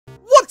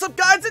What's up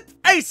guys, it's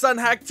Ace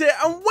Unhacked here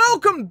and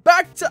welcome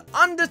back to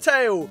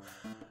Undertale.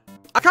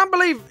 I can't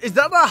believe, is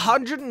that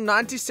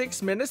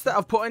 196 minutes that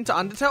I've put into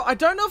Undertale? I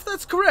don't know if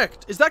that's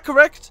correct. Is that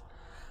correct?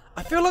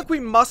 I feel like we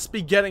must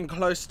be getting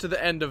close to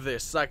the end of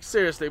this. Like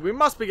seriously, we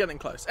must be getting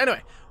close.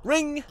 Anyway,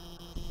 ring.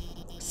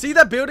 See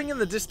that building in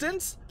the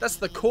distance? That's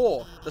the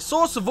core, the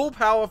source of all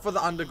power for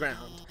the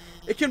underground.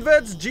 It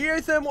converts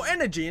geothermal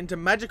energy into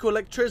magical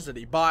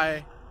electricity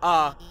by,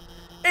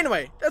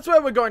 anyway, that's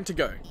where we're going to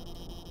go.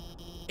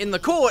 In the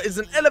core is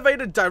an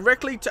elevator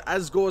directly to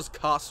Asgore's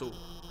castle.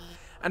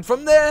 And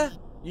from there,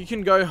 you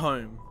can go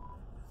home.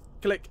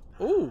 Click.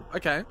 Ooh,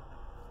 okay.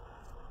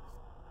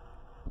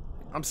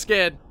 I'm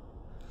scared.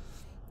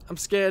 I'm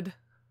scared.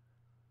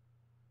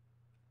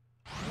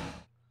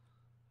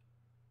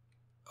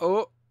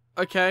 Oh,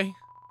 okay.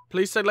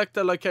 Please select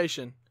the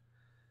location.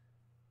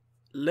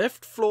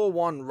 Left floor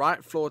 1,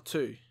 right floor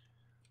 2.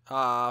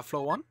 Floor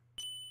 1?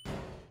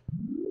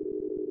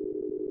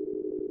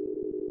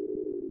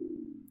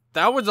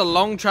 That was a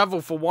long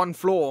travel for one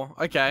floor.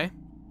 Okay.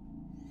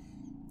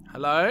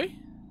 Hello?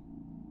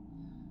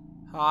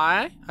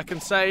 Hi. I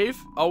can save.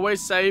 Always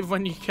save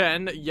when you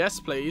can. Yes,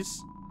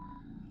 please.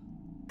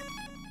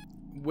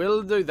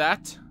 We'll do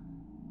that.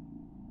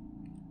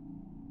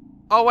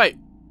 Oh, wait.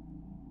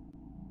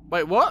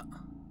 Wait, what?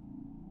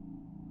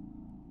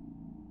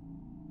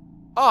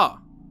 Oh.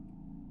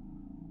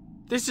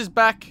 This is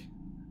back.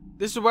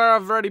 This is where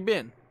I've already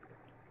been.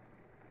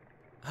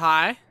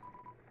 Hi.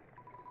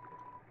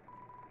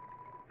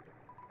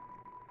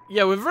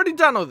 Yeah, we've already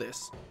done all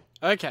this.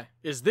 Okay.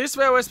 Is this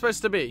where we're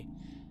supposed to be?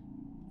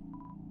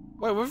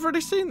 Wait, we've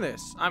already seen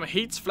this. I'm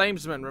Heat's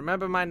Flamesman.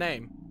 Remember my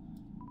name.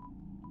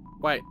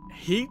 Wait.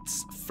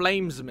 Heat's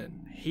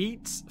Flamesman.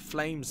 Heat's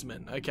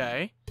Flamesman.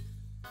 Okay.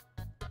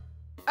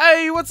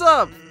 Hey, what's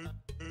up?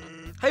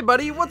 Hey,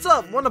 buddy. What's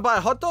up? Want to buy a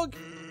hot dog?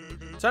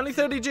 It's only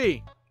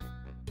 30G.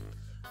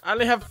 I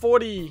only have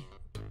 40.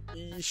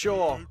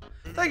 Sure.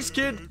 Thanks,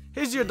 kid.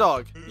 Here's your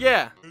dog.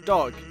 Yeah,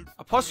 dog.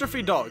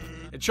 Apostrophe dog.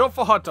 It's short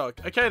for hot dog.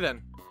 Okay,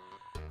 then.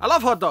 I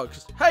love hot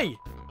dogs. Hey,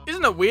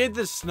 isn't it weird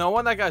there's snow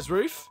on that guy's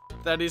roof?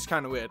 That is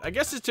kind of weird. I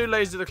guess it's too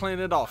lazy to clean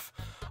it off.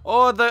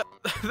 Or the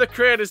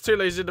creator's too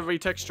lazy to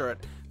retexture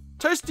it.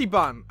 Toasty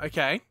bun.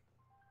 Okay.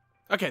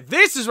 Okay,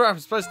 this is where I'm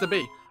supposed to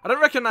be. I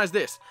don't recognize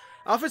this.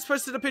 Alfred's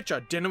posted a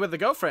picture. Dinner with a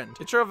girlfriend.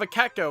 Picture of a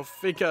cat girl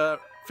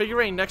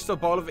figurine next to a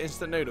bowl of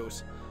instant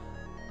noodles.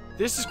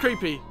 This is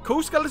creepy.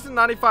 Cool Skeleton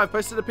 95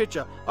 posted a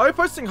picture. Are we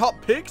posting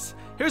hot pics?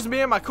 Here's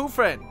me and my cool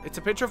friend. It's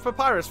a picture of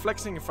Papyrus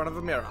flexing in front of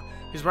a mirror.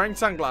 He's wearing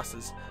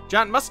sunglasses.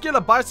 Giant muscular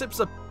biceps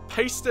are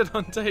pasted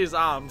onto his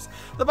arms.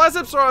 The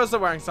biceps are also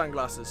wearing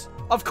sunglasses.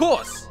 Of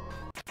course!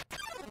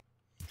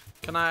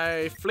 Can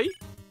I flee?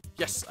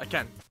 Yes, I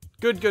can.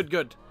 Good, good,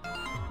 good.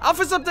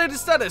 Alpha's updated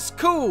status.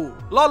 Cool.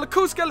 Lol,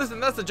 cool skeleton.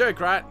 That's a joke,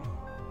 right?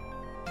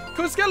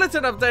 Cool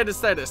skeleton updated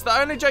status. The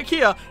only joke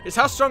here is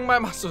how strong my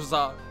muscles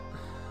are.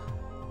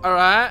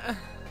 Alright.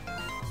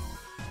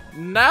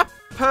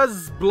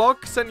 Nappa's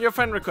block sent you a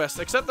friend request.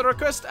 Accept the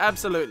request?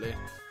 Absolutely.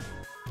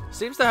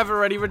 Seems to have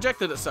already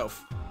rejected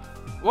itself.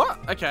 What?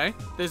 Okay.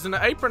 There's an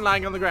apron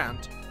lying on the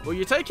ground. Will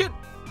you take it?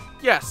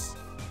 Yes.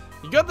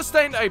 You got the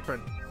stained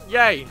apron.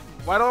 Yay.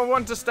 Why do I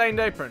want a stained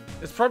apron?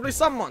 It's probably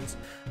someone's.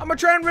 I'm gonna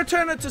try and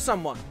return it to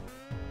someone.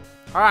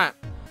 Alright.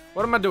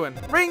 What am I doing?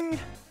 Ring!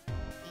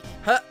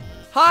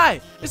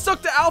 Hi! It's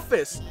Dr.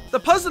 Alphys.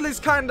 The puzzle is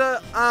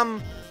kinda,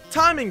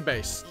 timing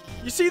based.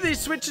 You see these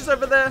switches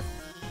over there?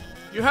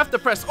 You have to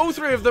press all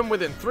 3 of them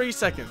within 3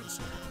 seconds.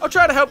 I'll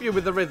try to help you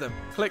with the rhythm.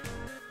 Click.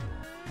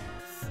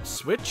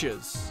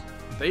 Switches.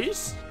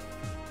 These?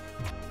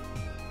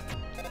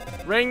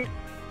 Ring.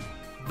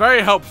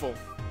 Very helpful.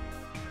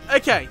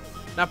 Okay.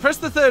 Now press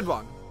the 3rd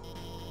one.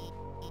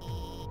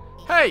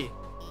 Hey.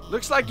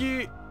 Looks like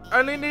you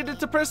only needed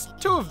to press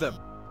 2 of them.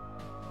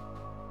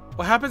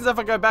 What happens if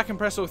I go back and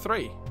press all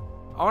 3?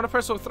 I want to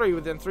press all 3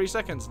 within 3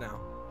 seconds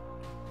now.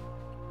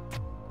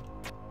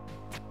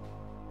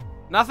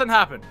 Nothing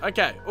happened.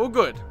 Okay, all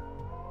good.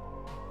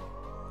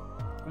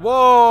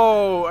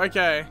 Whoa,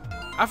 okay.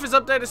 Alpha's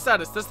updated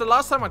status. That's the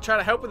last time I tried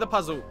to help with the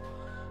puzzle.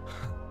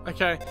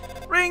 Okay.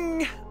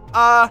 Ring!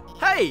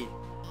 Hey!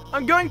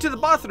 I'm going to the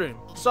bathroom,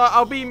 so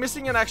I'll be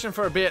missing in action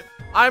for a bit.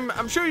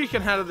 I'm sure you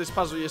can handle this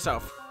puzzle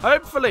yourself.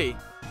 Hopefully.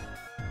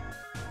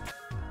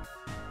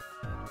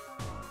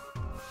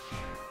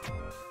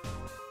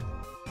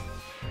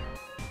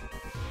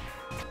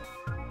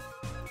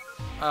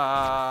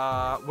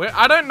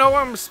 I don't know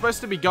where I'm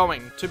supposed to be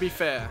going, to be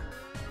fair.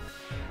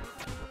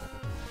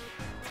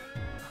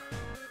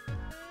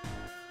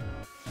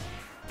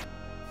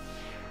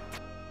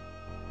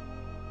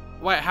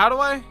 Wait, how do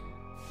I?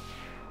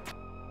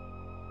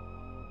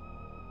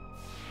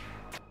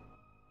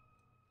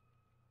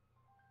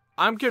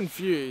 I'm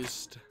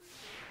confused.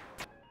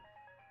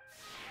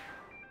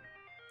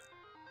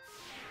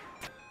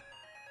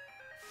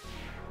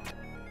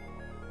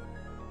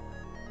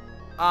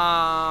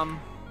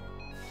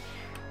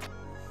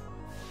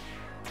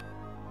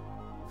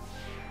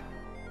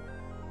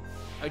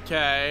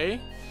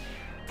 Okay.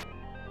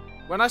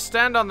 When I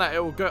stand on that,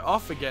 it will go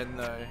off again,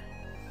 though.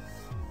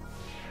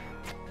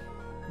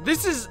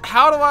 This is...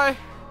 How do I...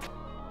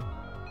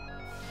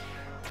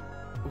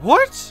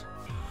 What?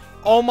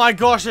 Oh my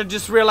gosh, I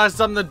just realized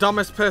I'm the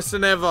dumbest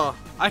person ever.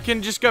 I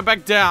can just go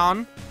back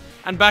down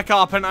and back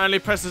up and only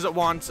presses it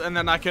once, and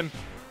then I can...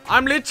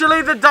 I'm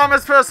literally the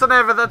dumbest person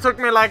ever. That took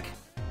me like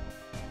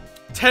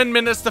 10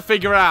 minutes to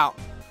figure out.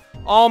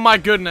 Oh my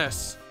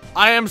goodness.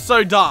 I am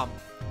so dumb.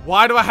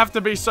 Why do I have to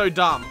be so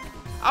dumb?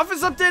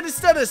 Alpha's updated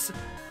status.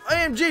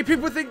 OMG,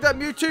 people think that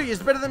Mew 2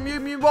 is better than Mew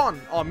Mew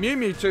 1. Oh, Mew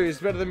Mew 2 is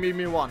better than Mew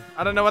Mew 1.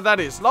 I don't know what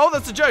that is. Lol,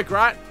 that's a joke,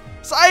 right?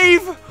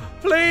 Save!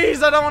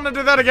 Please, I don't want to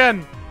do that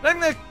again.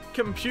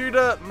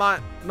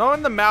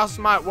 Knowing the mouse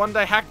might one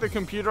day hack the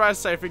computerized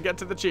safe and get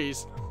to the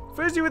cheese.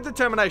 Fills you with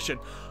determination.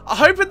 I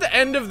hope at the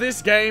end of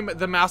this game,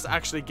 the mouse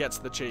actually gets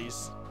the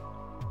cheese.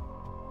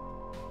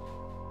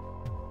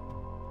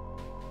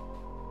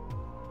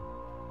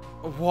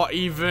 What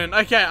even?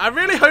 Okay, I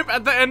really hope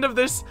at the end of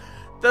this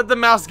that the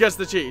mouse gets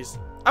the cheese.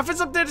 If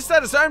it's updated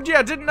status, OMG,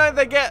 I didn't know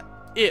they get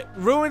it.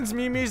 Ruins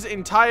Mew Mew's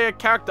entire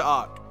character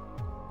arc.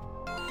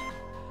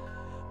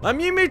 My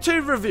Mew Mew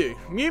 2 review.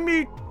 Mew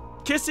Mew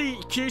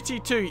Kissy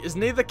Cutie 2 is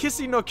neither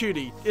kissy nor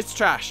cutie. It's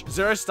trash.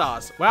 0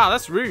 stars. Wow,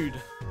 that's rude.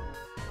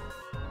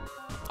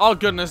 Oh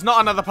goodness,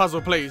 not another puzzle,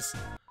 please.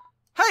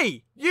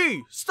 Hey,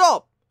 you,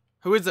 stop.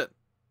 Who is it?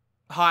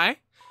 Hi.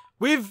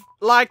 We've,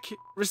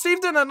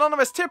 received an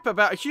anonymous tip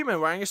about a human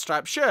wearing a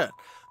striped shirt.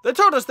 They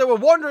told us they were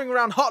wandering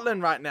around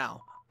Hotland right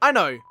now. I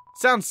know.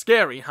 Sounds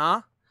scary,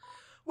 huh?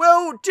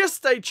 Well, just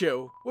stay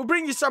chill. We'll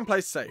bring you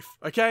someplace safe,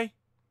 okay?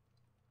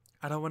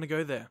 I don't want to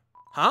go there.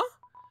 Huh?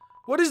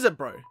 What is it,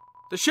 bro?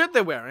 The shirt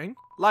they're wearing?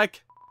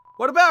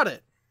 What about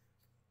it?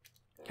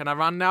 Can I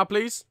run now,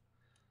 please?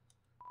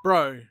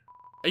 Bro,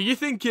 are you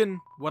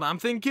thinking what I'm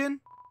thinking?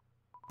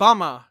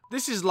 Bummer.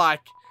 This is,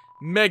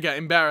 mega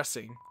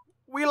embarrassing.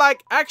 We,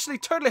 actually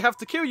totally have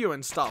to kill you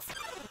and stuff.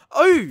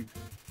 Oh!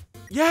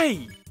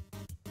 Yay!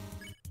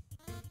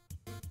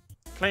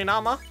 Clean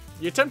armor.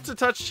 You attempt to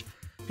touch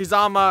his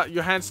armor,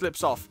 your hand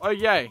slips off. Oh,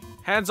 yay.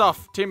 Hands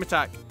off. Team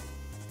attack.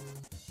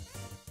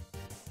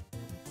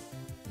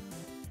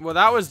 Well,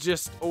 that was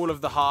just all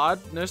of the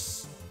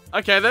hardness.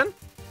 Okay, then.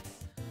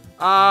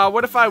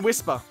 What if I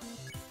whisper?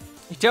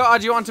 You tell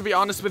RG1 to be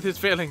honest with his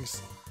feelings.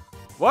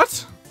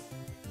 What?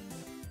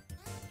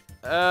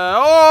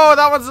 Oh,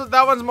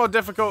 that one's more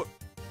difficult.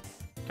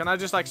 Can I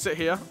just, sit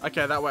here?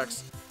 Okay, that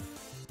works.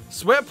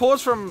 Sweat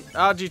pours from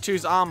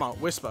RG2's armor.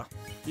 Whisper.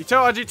 You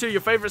tell RG2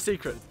 your favorite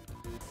secret.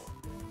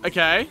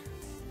 Okay.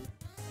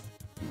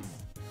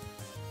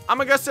 I'm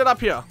gonna go sit up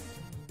here.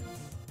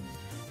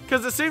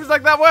 Because it seems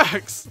like that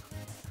works.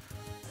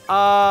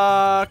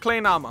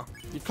 Clean armor.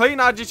 You clean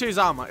RG2's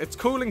armor. Its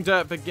cooling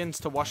dirt begins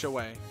to wash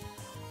away.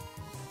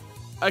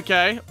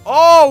 Okay.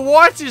 Oh,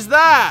 what is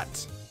that?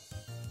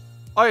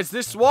 Oh, it's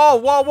this. Whoa,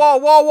 whoa, whoa,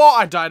 whoa, whoa.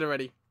 I died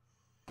already.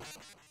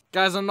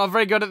 Guys, I'm not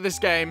very good at this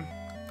game.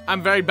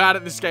 I'm very bad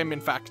at this game,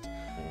 in fact.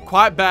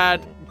 Quite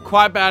bad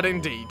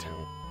indeed.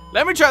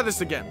 Let me try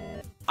this again.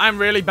 I'm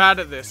really bad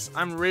at this.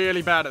 I'm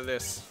really bad at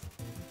this.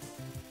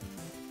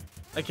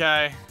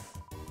 Okay.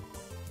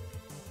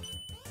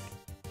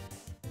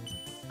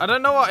 I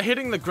don't know what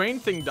hitting the green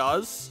thing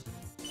does.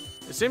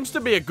 It seems to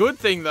be a good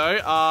thing, though.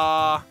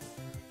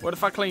 What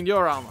if I clean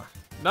your armor?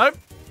 Nope.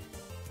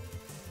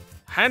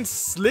 Hands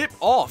slip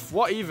off.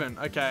 What even?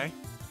 Okay.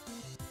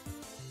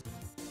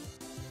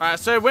 Alright,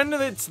 so when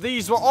it's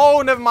these...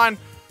 Oh, never mind.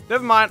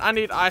 Never mind. I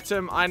need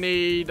item. I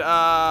need,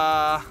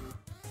 hot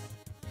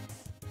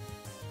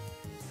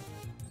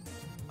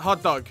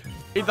dog.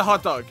 Eat the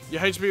hot dog. Your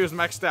HP was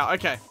maxed out.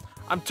 Okay.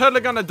 I'm totally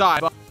gonna die,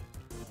 but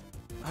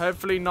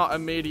hopefully not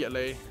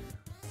immediately.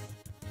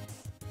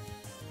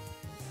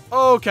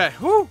 Okay.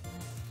 Whoo.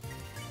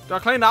 Do I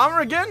clean the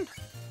armor again?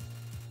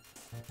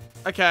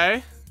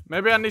 Okay.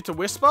 Maybe I need to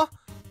whisper?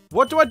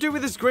 What do I do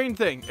with this green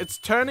thing? It's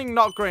turning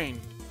not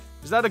green.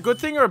 Is that a good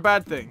thing or a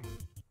bad thing?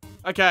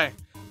 Okay.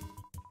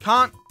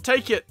 Can't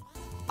take it.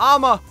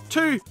 Armor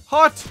too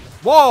hot.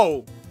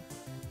 Whoa.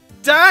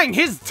 Dang,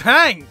 his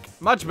tank.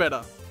 Much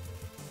better.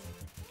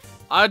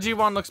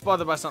 RG1 looks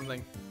bothered by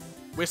something.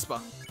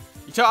 Whisper.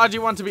 You tell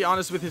RG1 to be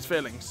honest with his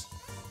feelings.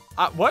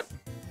 What?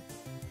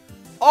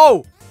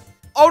 Oh.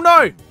 Oh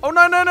no. Oh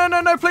no, no, no,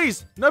 no, no,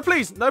 please. No,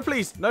 please. No,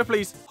 please. No,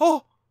 please.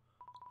 Oh.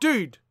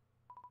 Dude.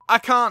 I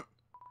can't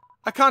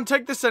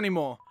take this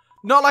anymore.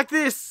 Not like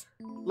this.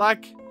 I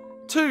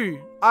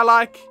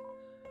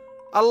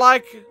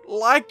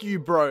like you,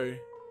 bro.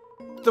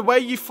 The way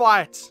you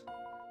fight.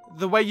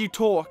 The way you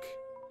talk.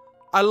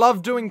 I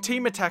love doing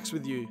team attacks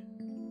with you.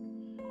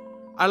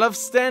 I love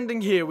standing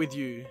here with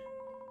you.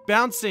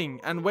 Bouncing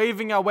and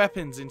waving our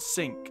weapons in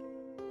sync.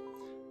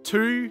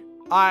 2,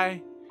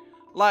 I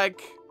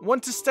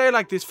want to stay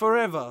like this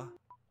forever.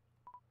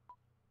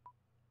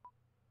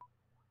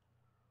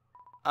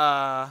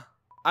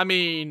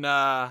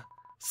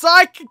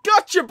 Psych!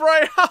 Gotcha,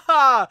 bro!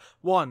 Haha!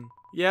 1.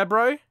 Yeah,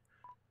 bro?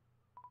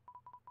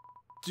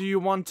 Do you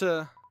want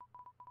to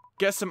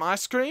get some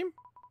ice cream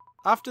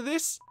after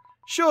this?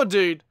 Sure,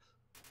 dude.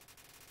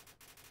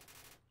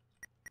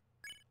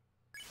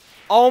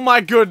 Oh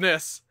my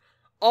goodness.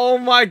 Oh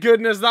my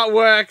goodness, that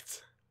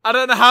worked. I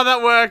don't know how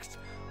that worked,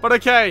 but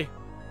okay.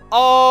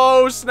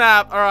 Oh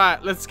snap.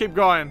 Alright, let's keep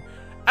going.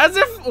 As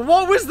if,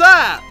 what was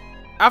that?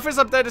 Alphys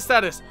updated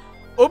status.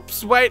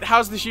 Oops, wait,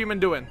 how's the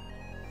human doing?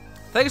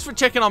 Thanks for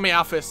checking on me,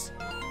 Alphys.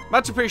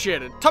 Much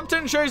appreciated. Top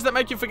 10 shows that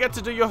make you forget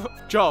to do your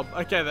job.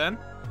 Okay then.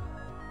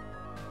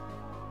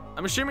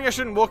 I'm assuming I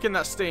shouldn't walk in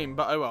that steam,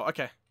 but oh well,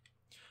 okay.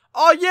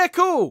 Oh yeah,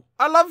 cool.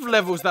 I love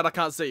levels that I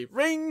can't see.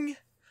 Ring.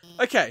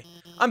 Okay,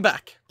 I'm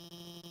back.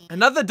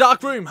 Another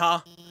dark room,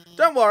 huh?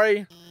 Don't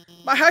worry.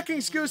 My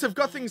hacking skills have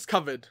got things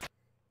covered.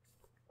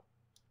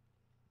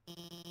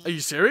 Are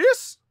you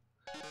serious?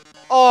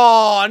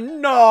 Oh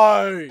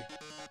no!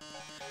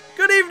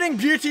 Good evening,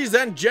 beauties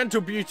and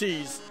gentle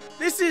beauties.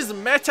 This is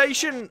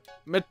Metaton.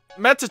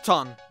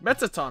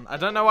 I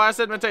don't know why I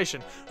said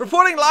Metation.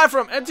 Reporting live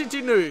from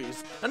NTT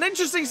News. An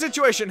interesting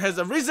situation has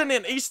arisen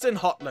in Eastern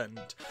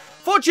Hotland.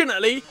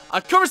 Fortunately,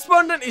 a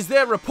correspondent is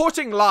there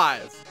reporting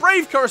live.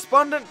 Brave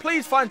correspondent,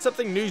 please find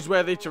something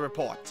newsworthy to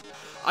report.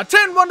 Our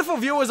 10 wonderful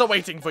viewers are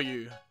waiting for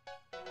you.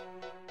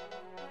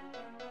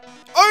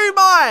 Oh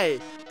my!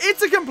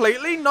 It's a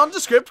completely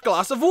nondescript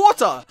glass of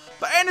water.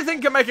 But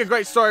anything can make a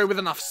great story with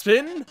enough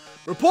spin.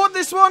 Report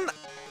this one?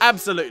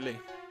 Absolutely.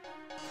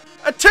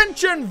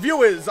 Attention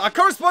viewers, our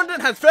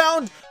correspondent has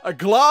found a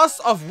glass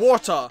of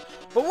water.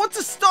 But what's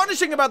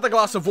astonishing about the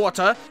glass of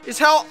water is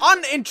how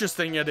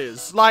uninteresting it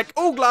is. Like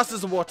all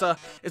glasses of water,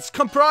 it's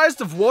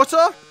comprised of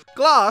water,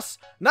 glass,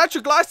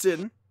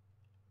 nitroglycerin.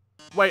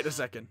 Wait a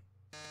second.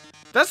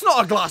 That's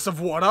not a glass of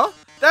water.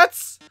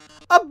 That's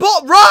a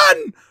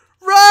run!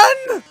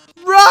 Run!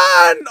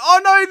 Run!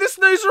 Oh no, this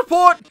news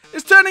report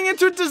is turning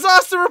into a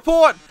disaster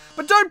report.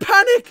 But don't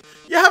panic.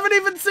 You haven't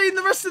even seen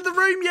the rest of the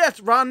room yet.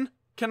 Run.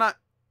 Can I?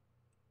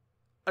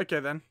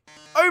 Okay then.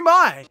 Oh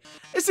my!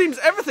 It seems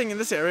everything in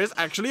this area is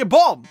actually a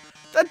bomb.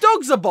 That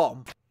dog's a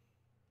bomb.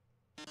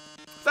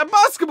 That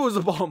basketball's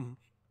a bomb.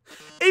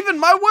 Even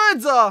my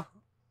words are.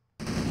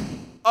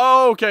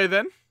 Okay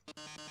then.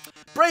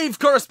 Brave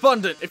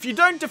correspondent, if you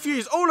don't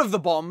defuse all of the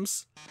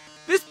bombs,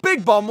 this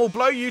big bomb will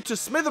blow you to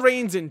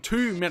smithereens in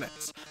 2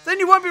 minutes. Then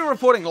you won't be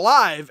reporting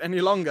live any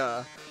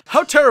longer.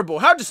 How terrible,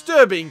 how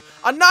disturbing.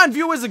 Our 9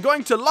 viewers are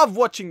going to love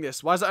watching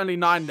this. Why is it only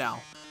 9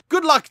 now?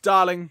 Good luck,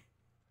 darling.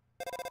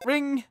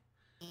 Ring.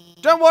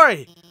 Don't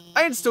worry,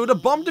 I installed a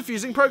bomb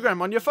defusing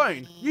program on your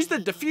phone. Use the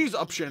defuse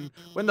option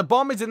when the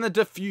bomb is in the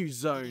defuse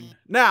zone.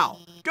 Now,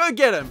 go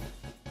get him.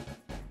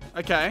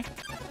 Okay.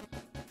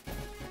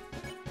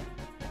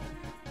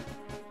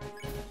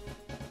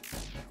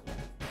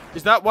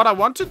 Is that what I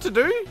wanted to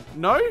do?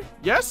 No?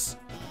 Yes?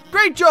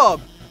 Great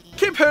job!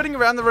 Keep heading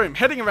around the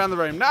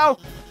room. Now,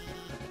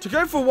 to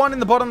go for one in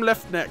the bottom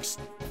left next.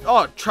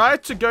 Oh, try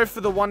to go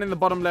for the one in the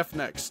bottom left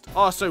next.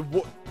 Oh, so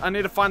I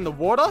need to find the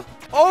water?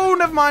 Oh,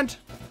 never mind.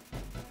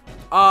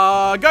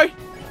 Go.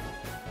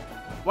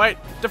 Wait,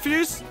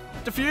 defuse.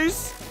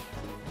 Defuse.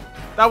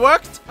 That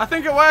worked? I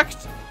think it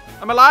worked.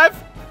 I'm alive?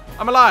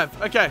 I'm alive.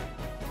 Okay.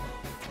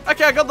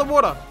 Okay, I got the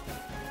water.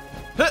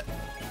 Hip.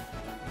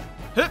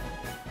 Hip.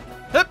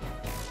 Hip.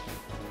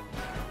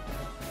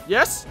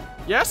 Yes.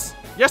 Yes.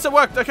 Yes, it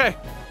worked. Okay.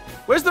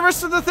 Where's the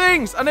rest of the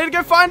things? I need to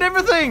go find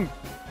everything.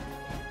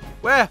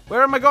 Where?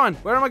 Where am I going?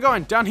 Where am I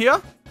going? Down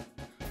here?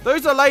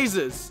 Those are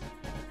lasers.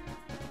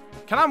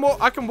 Can I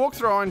walk? I can walk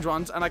through orange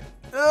ones and I...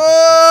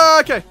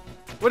 okay.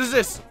 What is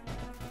this?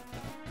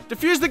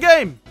 Defuse the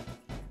game.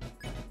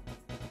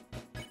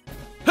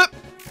 Hup.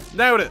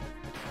 Nailed it.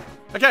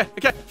 Okay,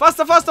 okay.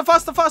 Faster, faster,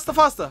 faster, faster,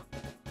 faster.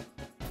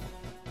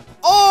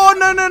 Oh,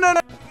 no, no, no, no.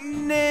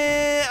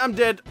 Nah, I'm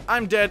dead.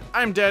 I'm dead.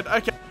 I'm dead.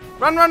 Okay.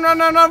 Run, run, run,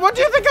 run, run. What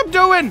do you think I'm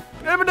doing?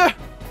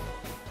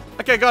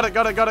 Okay, got it,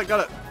 got it, got it, got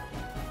it.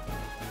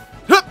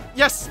 Hup.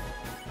 Yes.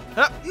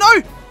 Hup.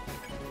 No.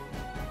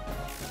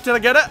 Did I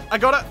get it? I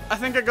got it. I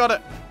think I got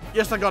it.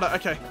 Yes, I got it.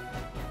 Okay.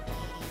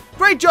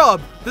 Great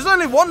job. There's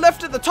only one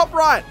left at the top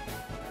right.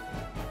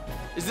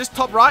 Is this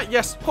top right?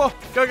 Yes. Oh,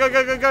 go, go,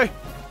 go, go, go.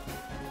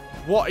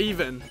 What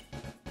even?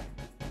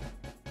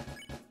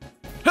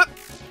 Hup.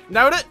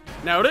 Nailed it.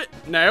 Nailed it.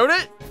 Nailed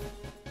it.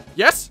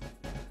 Yes.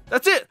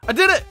 That's it. I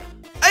did it.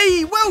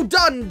 Hey, well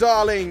done,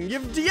 darling.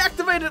 You've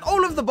deactivated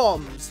all of the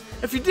bombs.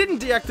 If you didn't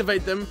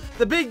deactivate them,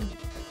 the big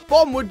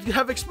bomb would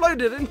have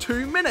exploded in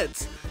 2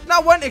 minutes.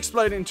 Now it won't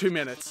explode in 2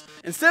 minutes.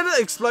 Instead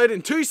it'll explode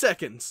in 2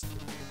 seconds.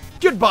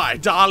 Goodbye,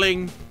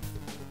 darling.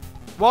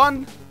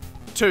 1,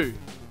 2.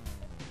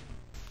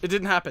 It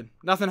didn't happen.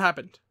 Nothing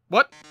happened.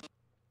 What?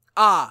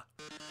 Ah.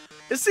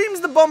 It seems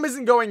the bomb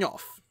isn't going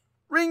off.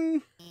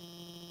 Ring.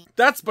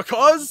 That's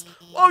because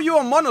while you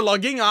were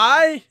monologuing,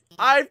 I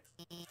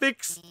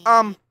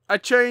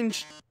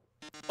changed.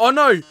 Oh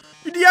no, you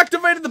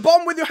deactivated the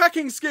bomb with your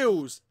hacking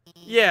skills.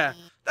 Yeah,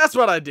 that's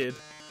what I did.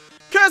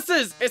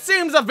 Curses, it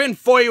seems I've been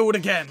foiled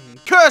again.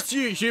 Curse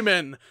you,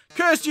 human.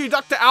 Curse you,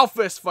 Dr.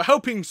 Alphys, for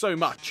helping so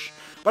much.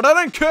 But I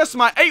don't curse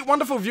my 8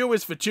 wonderful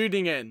viewers for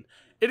tuning in.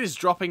 It is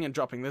dropping and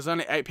dropping. There's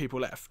only 8 people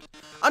left.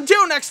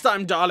 Until next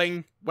time,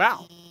 darling.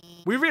 Wow,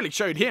 we really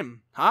showed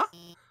him, huh?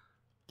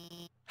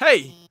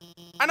 Hey,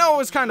 I know it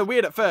was kind of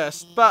weird at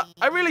first, but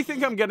I really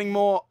think I'm getting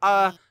more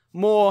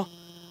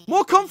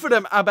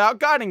confident about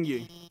guiding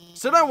you.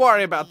 So don't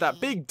worry about that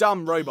big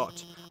dumb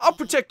robot. I'll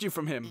protect you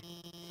from him.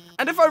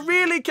 And if it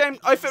really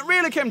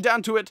came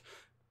down to it,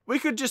 we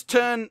could just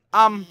turn,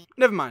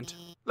 never mind.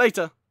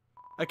 Later.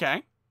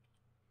 Okay.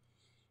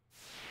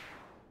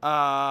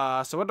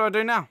 So what do I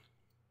do now?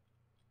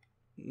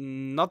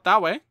 Not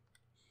that way.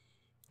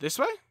 This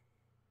way?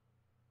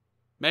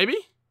 Maybe?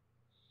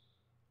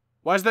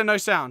 Why is there no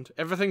sound?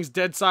 Everything's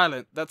dead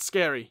silent. That's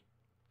scary.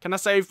 Can I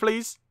save,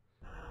 please?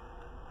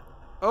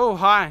 Oh,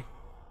 hi.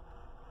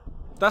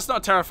 That's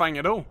not terrifying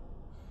at all.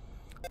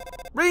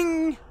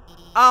 Ring!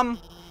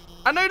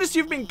 I noticed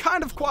you've been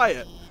kind of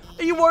quiet.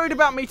 Are you worried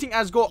about meeting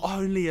Asgore?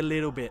 Only a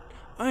little bit.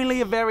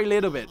 Only a very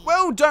little bit.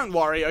 Well, don't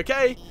worry,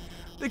 okay?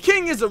 The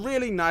king is a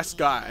really nice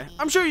guy.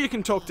 I'm sure you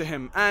can talk to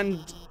him,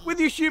 and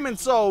with your human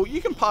soul, you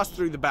can pass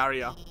through the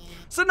barrier.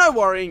 So no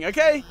worrying,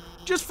 okay?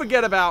 Just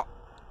forget about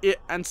it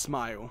and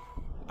smile.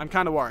 I'm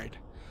kind of worried.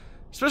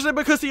 Especially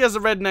because he has a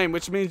red name,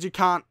 which means you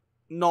can't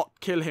not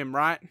kill him,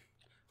 right?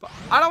 But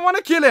I don't want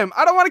to kill him.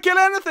 I don't want to kill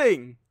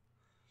anything.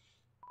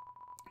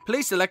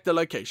 Please select the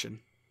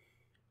location.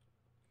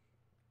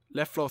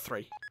 Left floor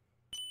 3.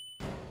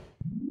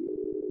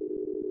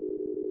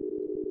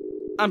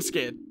 I'm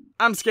scared.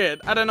 I'm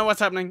scared. I don't know what's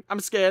happening. I'm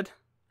scared.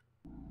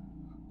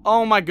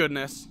 Oh my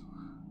goodness.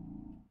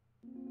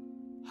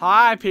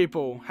 Hi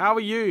people. How are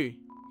you?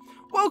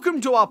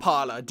 Welcome to our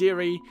parlor,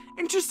 dearie.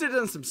 Interested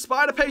in some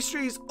spider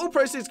pastries? All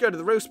proceeds go to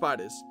the real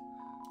spiders.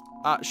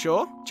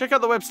 Sure. Check out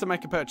the webs to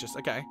make a purchase.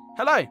 Okay.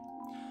 Hello.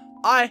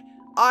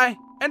 I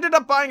ended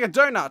up buying a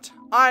donut.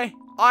 I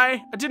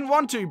didn't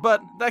want to,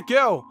 but that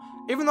girl,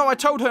 even though I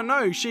told her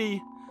no,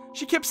 she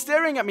kept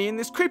staring at me in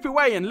this creepy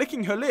way and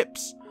licking her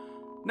lips.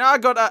 Now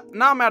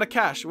I'm out of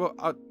cash. Well,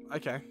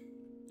 okay.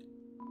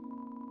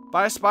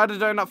 Buy a spider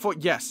donut for,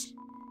 yes.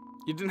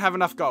 You didn't have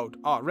enough gold.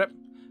 Oh, rip.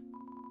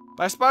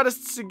 Buy a spider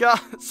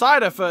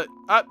cider for,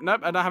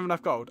 nope, I don't have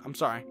enough gold. I'm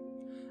sorry.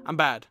 I'm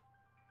bad.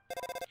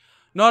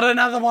 Not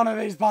another one of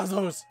these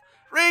puzzles.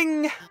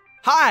 Ring.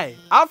 Hi,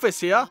 Alphys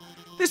here.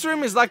 This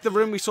room is like the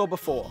room we saw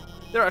before.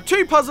 There are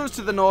 2 puzzles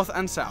to the north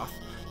and south.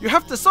 You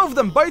have to solve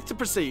them both to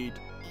proceed.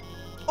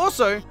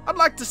 Also, I'd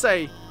like to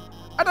say,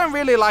 I don't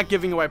really like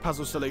giving away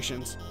puzzle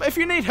solutions, but if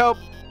you need help,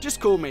 just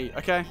call me,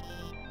 okay?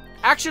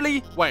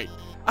 Actually, wait,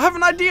 I have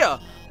an idea.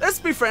 Let's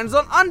be friends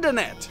on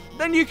Undernet.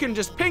 Then you can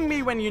just ping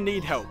me when you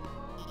need help.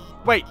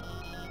 Wait,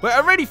 we're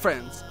already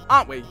friends,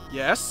 aren't we?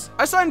 Yes,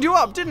 I signed you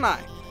up, didn't I?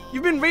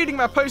 You've been reading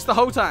my post the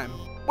whole time.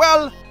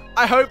 Well,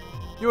 I hope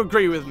you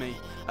agree with me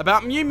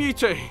about Mew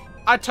Mewtwo.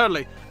 I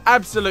totally,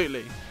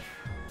 absolutely.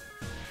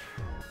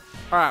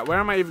 Alright, where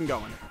am I even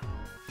going?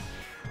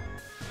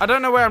 I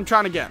don't know where I'm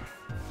trying to get.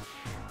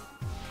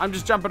 I'm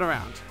just jumping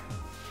around.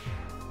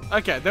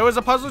 Okay, there was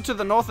a puzzle to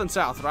the north and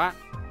south, right?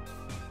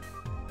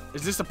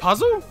 Is this a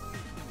puzzle?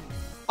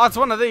 Oh, it's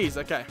one of these.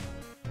 Okay.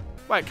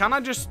 Wait, can't I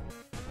just...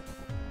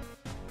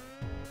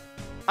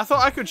 I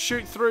thought I could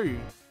shoot through.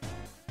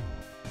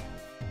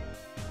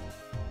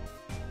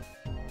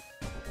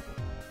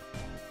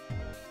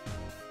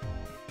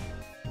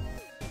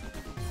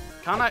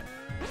 Can't I...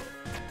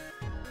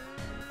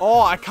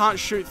 Oh, I can't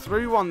shoot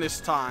through one this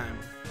time.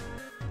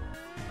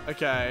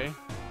 Okay.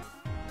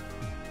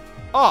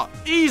 Oh,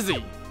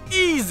 easy.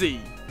 Easy.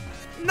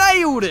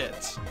 Nailed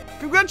it.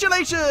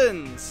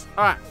 Congratulations.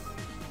 Alright.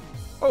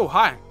 Oh,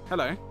 hi.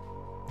 Hello.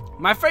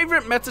 My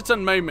favorite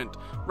Metaton moment.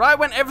 Right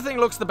when everything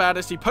looks the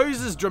baddest, he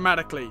poses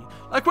dramatically.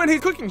 Like when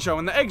he's cooking show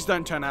and the eggs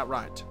don't turn out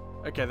right.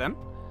 Okay then.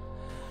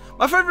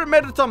 My favorite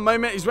Metaton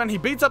moment is when he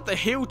beats up the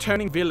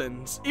heel-turning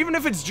villains. Even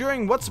if it's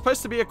during what's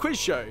supposed to be a quiz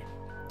show.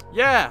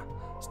 Yeah.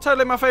 It's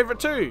totally my favorite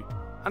too.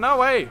 I know,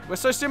 way. We're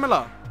so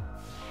similar.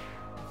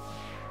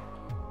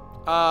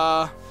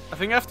 I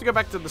think I have to go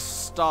back to the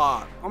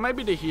start. Or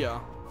maybe to here.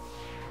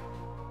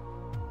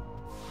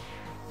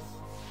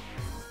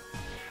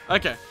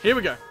 Okay, here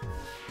we go.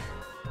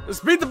 Let's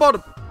beat the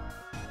bottom.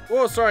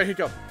 Oh, sorry,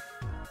 hiccup.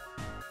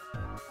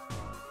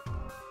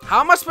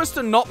 How am I supposed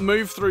to not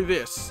move through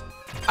this?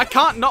 I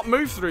can't not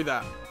move through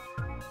that.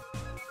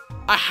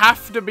 I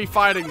have to be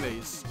fighting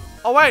these.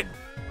 Oh, wait.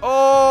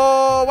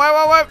 Oh,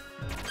 wait.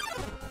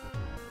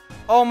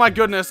 Oh my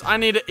goodness, I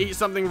need to eat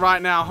something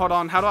right now. Hold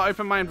on, how do I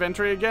open my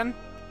inventory again?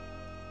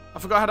 I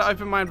forgot how to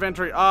open my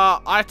inventory.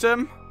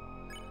 Item.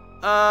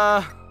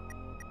 I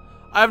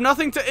have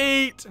nothing to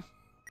eat.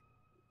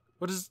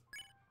 What is...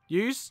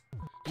 Use?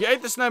 You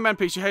ate the snowman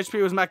piece, your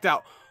HP was maxed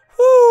out.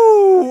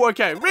 Woo!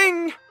 Okay,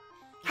 ring!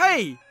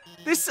 Hey!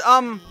 This,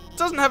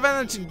 doesn't have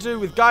anything to do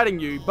with guiding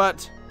you,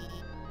 but...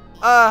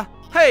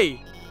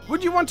 hey!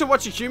 Would you want to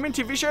watch a human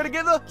TV show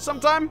together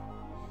sometime?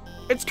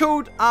 It's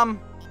called,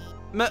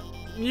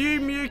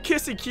 Mew Mew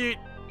Kissy Cute.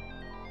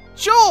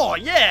 Sure,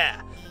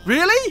 yeah!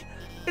 Really?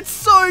 It's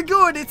so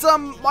good. It's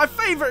my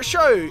favorite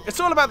show. It's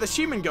all about this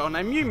human girl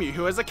named Mew Mew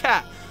who has a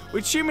cat,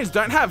 which humans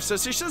don't have, so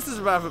she says this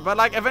about it, but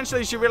like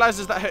eventually she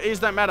realizes that her ears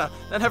don't matter.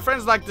 Then her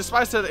friends like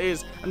despise her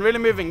ears and really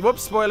moving.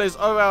 Whoops, spoilers.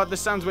 Oh well,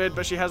 this sounds weird,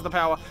 but she has the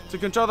power to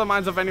control the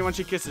minds of anyone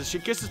she kisses. She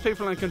kisses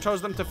people and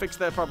controls them to fix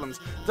their problems.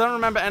 Don't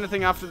remember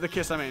anything after the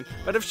kiss, I mean.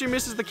 But if she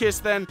misses the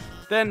kiss,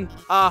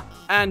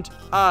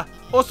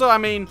 also, I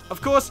mean,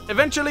 of course,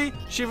 eventually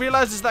she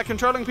realizes that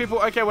controlling people,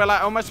 okay, well, I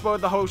almost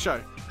spoiled the whole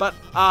show. But,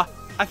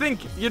 I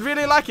think you'd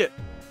really like it.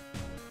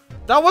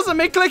 That wasn't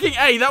me clicking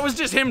A, that was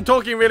just him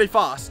talking really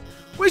fast.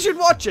 We should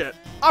watch it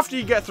after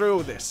you get through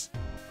all this.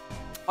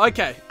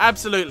 Okay,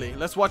 absolutely.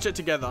 Let's watch it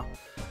together.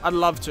 I'd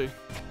love to.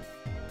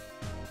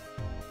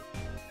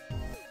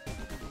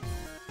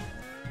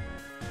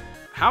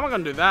 How am I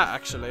going to do that,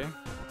 actually?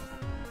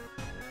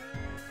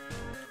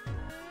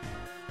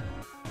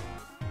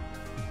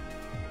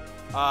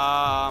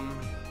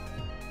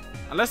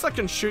 Unless I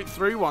can shoot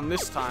through one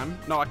this time.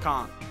 No, I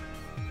can't.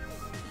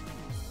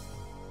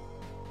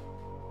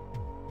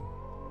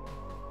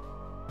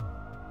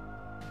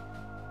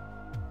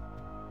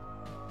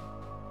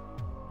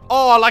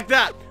 Oh, I like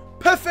that.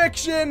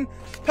 Perfection.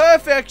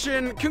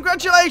 Perfection.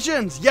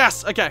 Congratulations.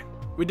 Yes. Okay.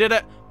 We did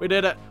it. We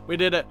did it. We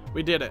did it.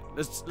 We did it.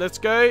 Let's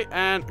go.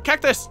 And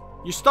Cactus,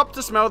 you stop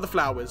to smell the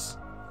flowers.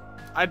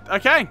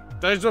 Okay.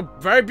 Those are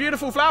very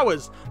beautiful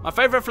flowers. My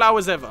favorite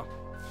flowers ever.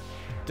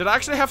 Did I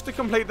actually have to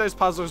complete those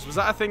puzzles? Was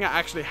that a thing I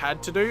actually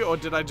had to do, or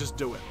did I just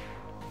do it?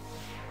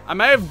 I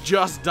may have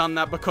just done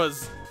that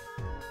because...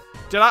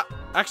 Did I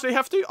actually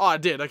have to? Oh, I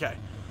did. Okay.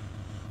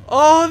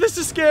 Oh, this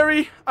is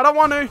scary. I don't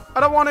want to. I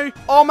don't want to.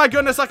 Oh my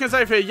goodness, I can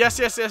save here. Yes,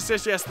 yes, yes,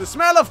 yes, yes. The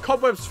smell of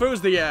cobwebs fills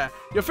the air.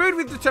 You're food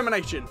with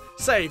determination.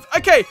 Save.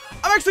 Okay,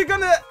 I'm actually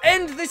going to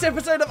end this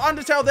episode of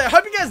Undertale there.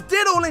 Hope you guys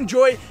did all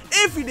enjoy.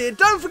 If you did,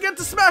 don't forget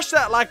to smash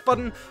that like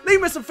button.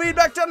 Leave me some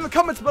feedback down in the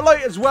comments below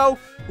as well.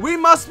 We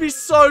must be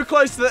so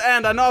close to the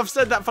end. I know I've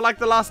said that for like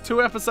the last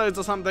 2 episodes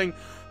or something.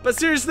 But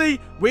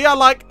seriously, we are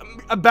like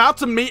about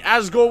to meet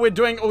Asgore. We're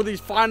doing all these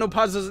final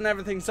puzzles and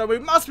everything, so we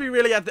must be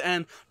really at the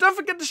end. Don't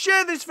forget to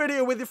share this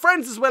video with your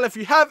friends as well if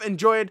you have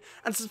enjoyed,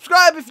 and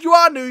subscribe if you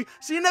are new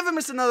so you never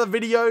miss another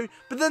video.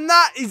 But then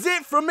that is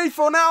it from me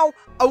for now.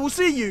 I will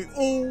see you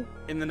all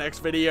in the next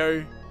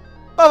video.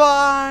 Bye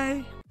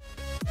bye.